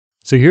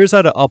So here's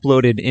how to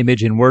upload an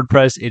image in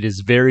WordPress. It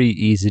is very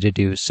easy to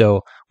do.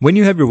 So when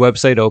you have your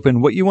website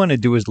open, what you want to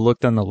do is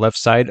look on the left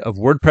side of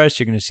WordPress.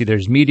 You're going to see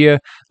there's media.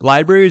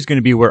 Library is going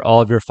to be where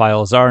all of your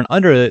files are. And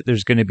under it,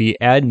 there's going to be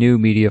add new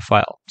media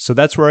file. So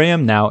that's where I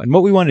am now. And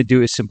what we want to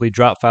do is simply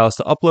drop files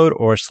to upload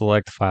or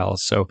select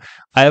files. So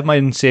I have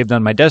mine saved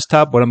on my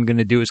desktop. What I'm going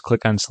to do is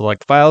click on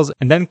select files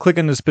and then click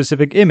on the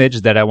specific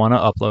image that I want to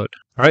upload.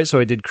 All right, so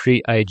I did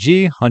create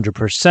IG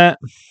 100%.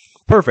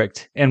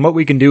 Perfect. And what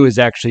we can do is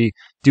actually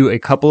do a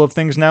couple of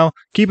things now.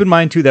 Keep in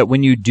mind too that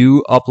when you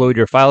do upload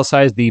your file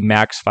size, the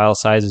max file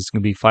size is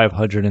going to be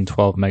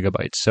 512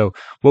 megabytes. So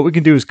what we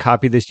can do is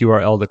copy this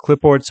URL to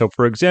clipboard. So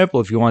for example,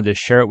 if you wanted to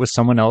share it with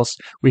someone else,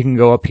 we can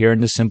go up here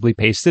and just simply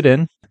paste it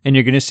in. And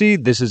you're going to see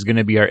this is going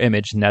to be our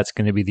image, and that's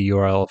going to be the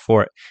URL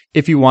for it.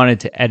 If you wanted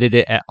to edit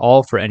it at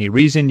all for any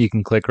reason, you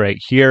can click right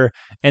here.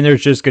 And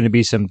there's just going to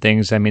be some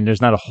things. I mean,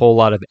 there's not a whole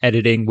lot of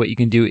editing. What you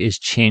can do is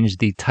change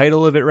the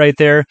title of it right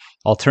there,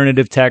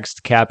 alternative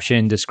text,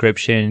 caption,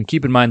 description.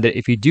 Keep in mind that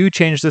if you do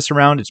change this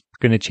around, it's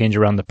going to change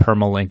around the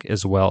permalink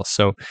as well.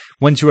 So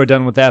once you are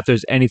done with that, if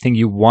there's anything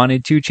you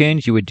wanted to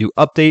change, you would do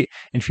update.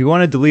 And if you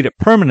want to delete it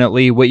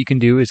permanently, what you can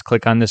do is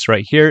click on this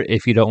right here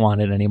if you don't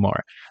want it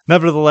anymore.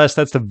 Nevertheless,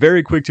 that's a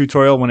very quick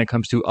tutorial when it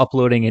comes to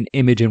uploading an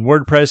image in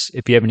WordPress.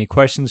 If you have any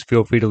questions,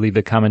 feel free to leave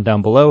a comment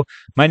down below.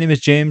 My name is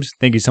James.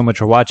 Thank you so much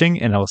for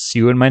watching, and I will see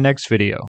you in my next video.